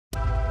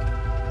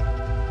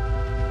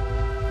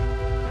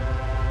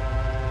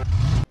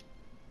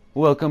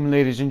Welcome,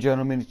 ladies and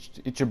gentlemen.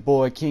 It's your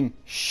boy King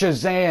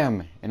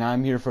Shazam, and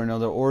I'm here for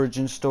another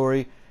origin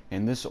story.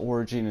 And this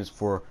origin is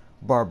for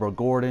Barbara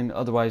Gordon,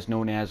 otherwise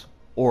known as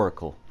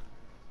Oracle.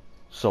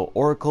 So,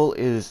 Oracle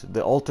is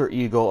the alter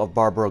ego of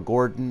Barbara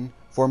Gordon,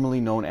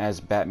 formerly known as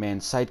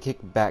Batman's sidekick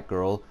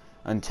Batgirl,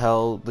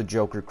 until the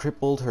Joker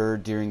crippled her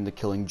during the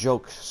Killing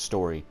Joke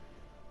story.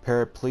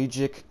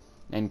 Paraplegic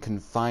and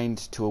confined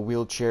to a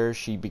wheelchair,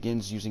 she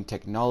begins using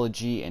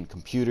technology and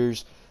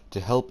computers to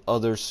help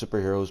other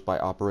superheroes by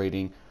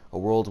operating a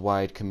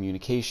worldwide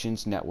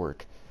communications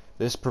network.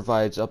 This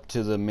provides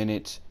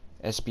up-to-the-minute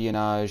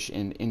espionage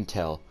and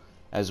intel,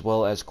 as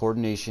well as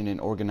coordination and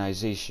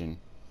organization.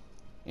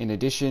 In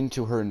addition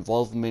to her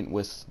involvement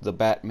with the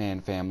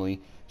Batman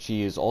family,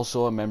 she is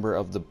also a member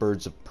of the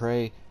Birds of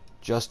Prey,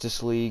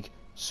 Justice League,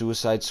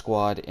 Suicide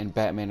Squad, and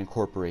Batman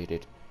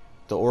Incorporated.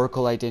 The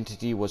Oracle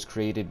identity was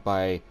created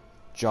by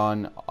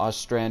John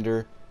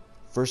Ostrander,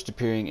 first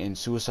appearing in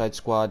Suicide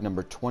Squad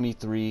number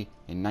 23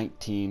 in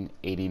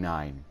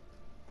 1989.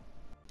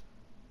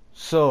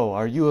 So,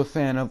 are you a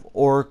fan of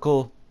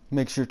Oracle?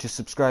 Make sure to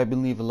subscribe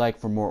and leave a like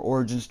for more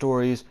origin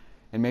stories,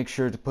 and make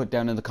sure to put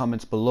down in the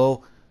comments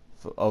below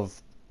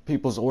of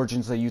people's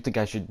origins that you think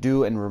I should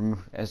do, and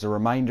as a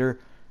reminder,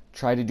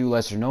 try to do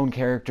lesser known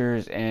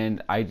characters.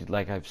 And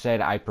like I've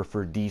said, I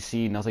prefer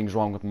DC. Nothing's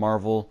wrong with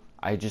Marvel.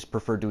 I just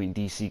prefer doing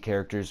DC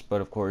characters,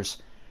 but of course,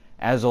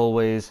 as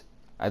always,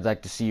 I'd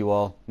like to see you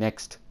all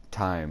next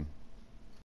time.